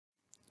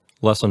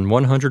Lesson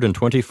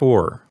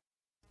 124.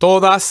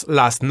 Todas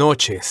las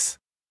noches.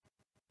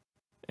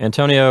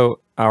 Antonio,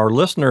 our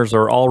listeners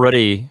are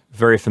already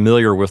very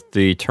familiar with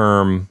the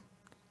term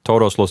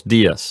todos los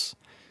días,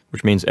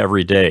 which means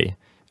every day.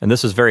 And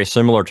this is very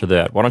similar to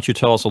that. Why don't you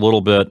tell us a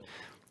little bit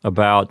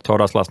about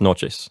todas las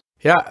noches?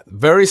 Yeah,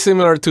 very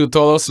similar to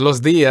todos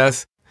los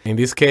días. In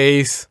this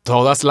case,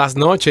 todas las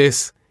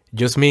noches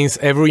just means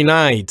every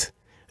night.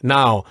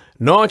 Now,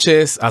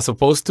 noches, as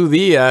opposed to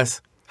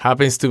días,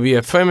 happens to be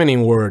a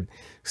feminine word.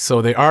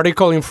 So the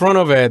article in front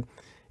of it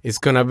is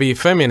going to be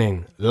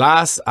feminine.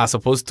 Las as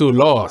opposed to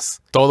los.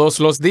 Todos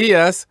los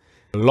días.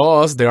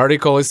 Los, the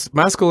article is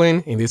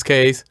masculine. In this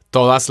case,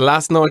 todas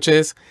las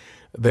noches,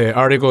 the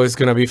article is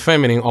going to be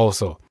feminine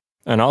also.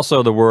 And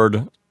also the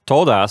word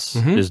todas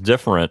is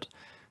different.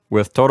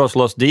 With todos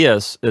los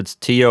días, it's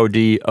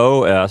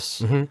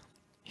T-O-D-O-S.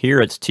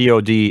 Here it's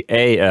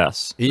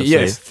T-O-D-A-S. It's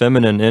Yes. a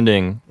feminine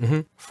ending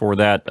for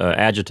that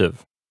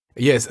adjective.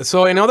 Yes,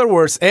 so in other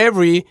words,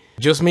 every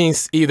just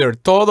means either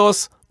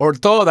todos or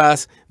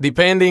todas,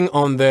 depending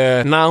on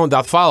the noun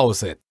that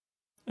follows it.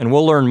 And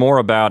we'll learn more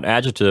about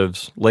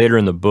adjectives later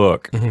in the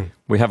book.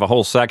 We have a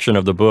whole section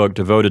of the book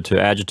devoted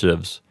to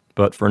adjectives.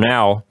 But for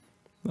now,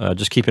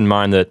 just keep in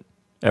mind that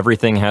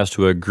everything has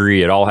to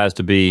agree. It all has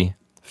to be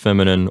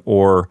feminine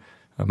or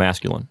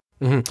masculine.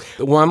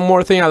 One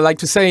more thing I'd like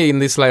to say in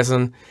this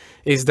lesson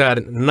is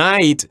that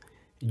night,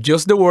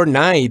 just the word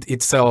night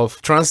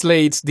itself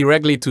translates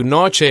directly to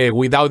noche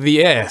without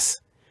the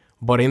S.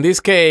 But in this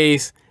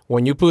case,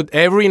 when you put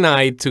every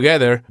night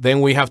together,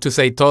 then we have to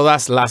say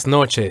todas las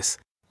noches.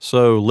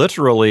 So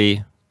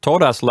literally,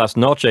 todas las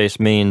noches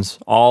means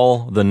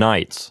all the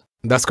nights.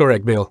 That's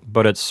correct, Bill.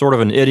 But it's sort of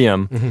an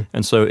idiom,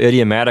 and so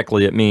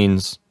idiomatically it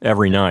means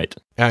every night.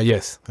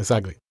 Yes,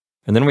 exactly.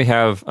 And then we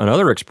have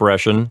another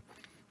expression,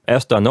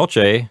 esta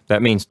noche,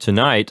 that means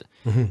tonight.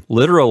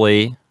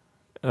 Literally,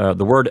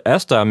 the word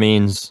esta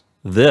means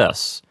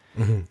this.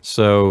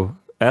 So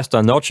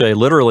esta noche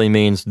literally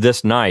means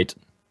this night.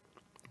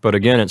 But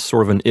again, it's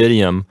sort of an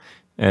idiom,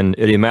 and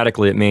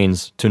idiomatically it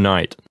means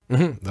tonight.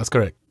 That's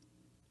correct.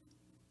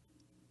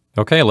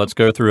 Okay, let's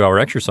go through our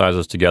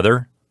exercises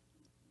together.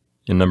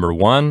 In number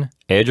 1,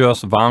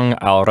 ellos van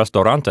al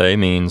restaurante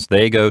means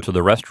they go to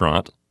the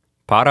restaurant.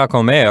 Para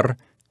comer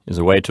is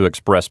a way to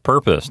express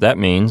purpose. That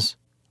means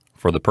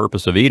for the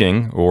purpose of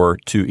eating or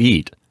to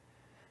eat.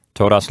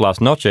 Todas las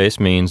noches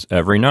means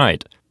every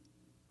night.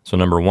 So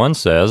number 1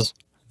 says,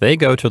 they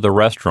go to the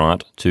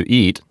restaurant to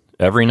eat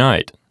every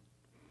night.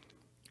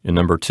 In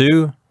number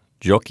 2,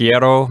 yo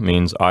quiero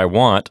means I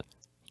want.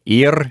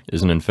 Ir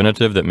is an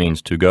infinitive that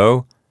means to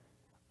go.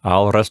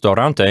 Al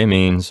restaurante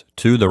means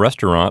to the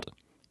restaurant.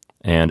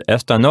 And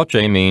esta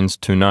noche means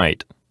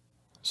tonight.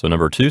 So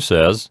number 2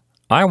 says,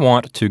 I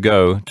want to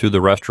go to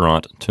the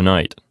restaurant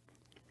tonight.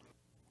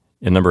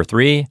 In number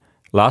 3,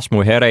 las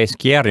mujeres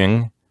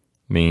quieren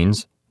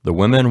means the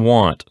women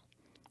want.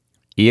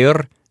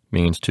 Ir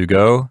means to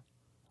go.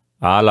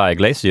 A la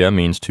iglesia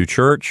means to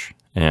church.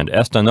 And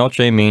esta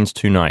noche means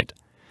tonight.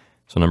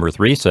 So number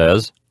 3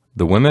 says,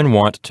 the women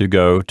want to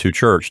go to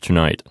church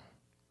tonight.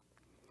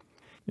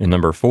 In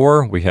number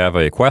 4, we have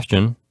a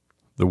question.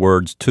 The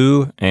words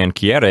tú and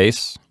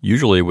quieres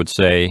usually would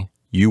say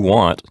you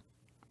want,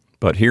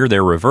 but here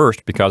they're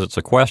reversed because it's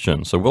a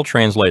question. So we'll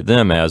translate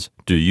them as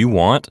do you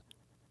want?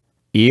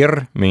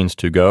 Ir means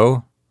to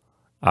go.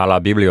 A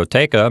la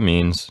biblioteca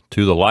means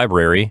to the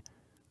library.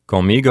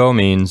 Conmigo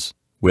means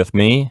with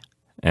me.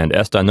 And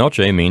esta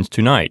noche means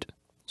tonight.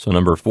 So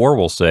number 4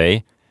 will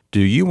say, do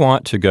you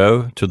want to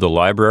go to the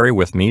library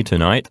with me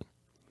tonight?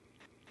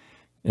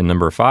 In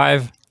number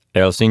 5,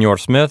 el señor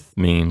Smith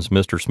means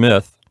Mr.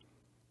 Smith.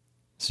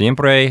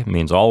 Siempre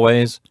means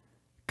always.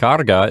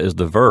 Carga is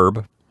the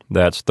verb.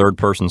 That's third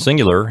person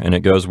singular, and it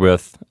goes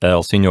with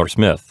el señor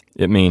Smith.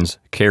 It means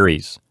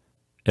carries.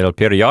 El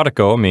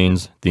periódico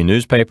means the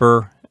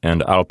newspaper,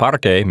 and al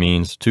parque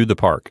means to the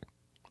park.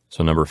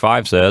 So number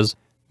 5 says,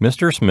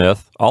 Mr.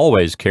 Smith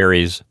always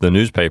carries the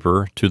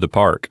newspaper to the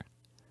park.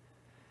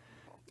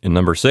 In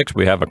number 6,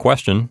 we have a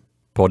question.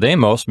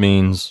 Podemos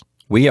means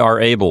we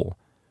are able.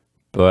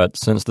 But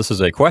since this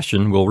is a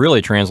question, we'll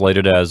really translate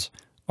it as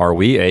are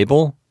we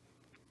able?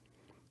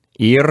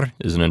 Ir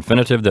is an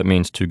infinitive that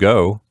means to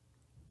go.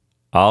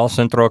 Al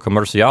centro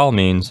comercial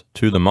means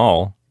to the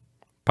mall.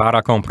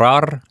 Para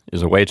comprar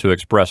is a way to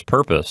express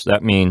purpose.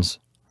 That means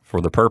for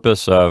the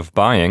purpose of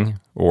buying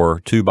or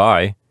to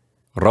buy.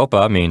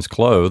 Ropa means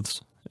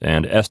clothes.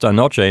 And esta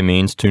noche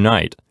means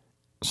tonight.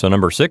 So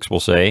number 6 will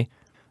say,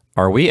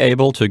 are we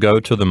able to go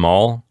to the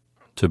mall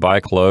to buy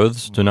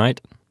clothes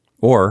tonight?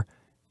 Or,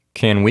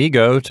 can we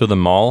go to the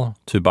mall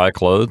to buy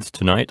clothes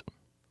tonight?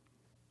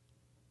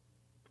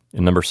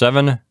 In number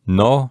 7,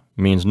 no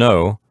means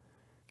no.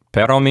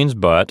 Pero means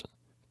but.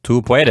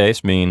 Tú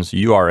puedes means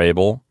you are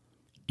able.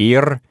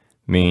 Ir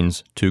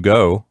means to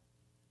go.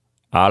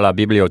 A la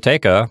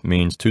biblioteca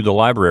means to the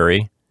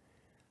library.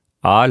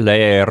 A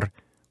leer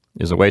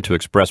is a way to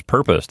express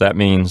purpose. That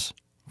means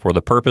for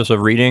the purpose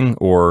of reading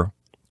or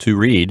to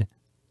read.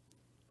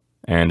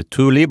 And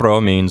tu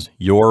libro means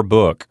your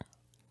book.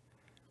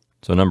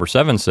 So number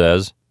 7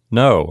 says,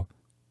 no,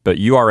 but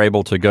you are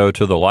able to go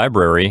to the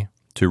library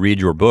to read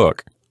your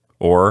book.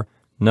 Or,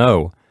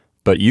 no,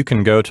 but you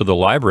can go to the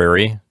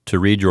library to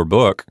read your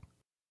book.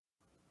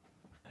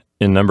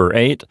 In number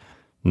 8,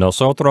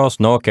 nosotros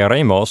no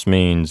queremos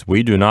means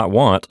we do not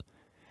want.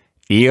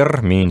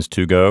 Ir means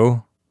to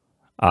go.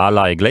 A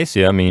la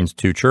iglesia means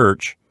to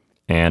church.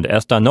 And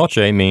esta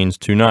noche means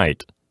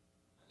tonight.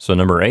 So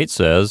number 8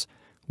 says,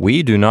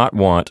 we do not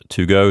want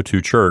to go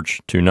to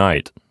church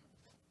tonight.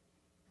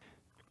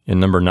 In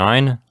number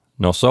 9,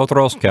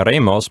 nosotros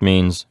queremos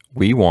means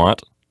we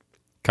want.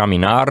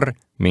 Caminar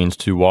means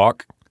to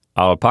walk.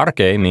 Al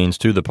parque means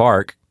to the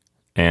park.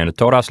 And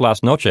todas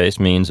las noches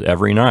means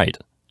every night.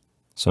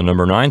 So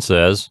number 9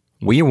 says,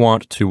 we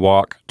want to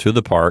walk to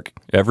the park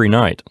every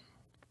night.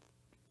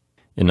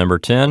 In number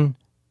 10,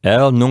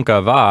 él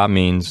nunca va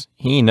means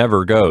he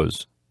never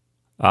goes.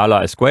 A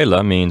la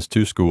escuela means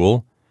to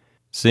school.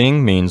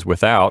 Sin means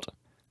without.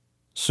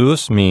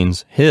 Sus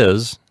means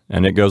his,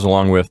 and it goes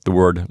along with the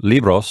word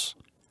libros.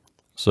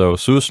 So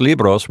sus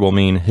libros will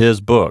mean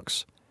his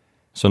books.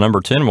 So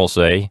number 10 will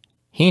say,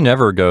 he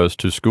never goes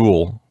to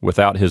school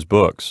without his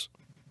books.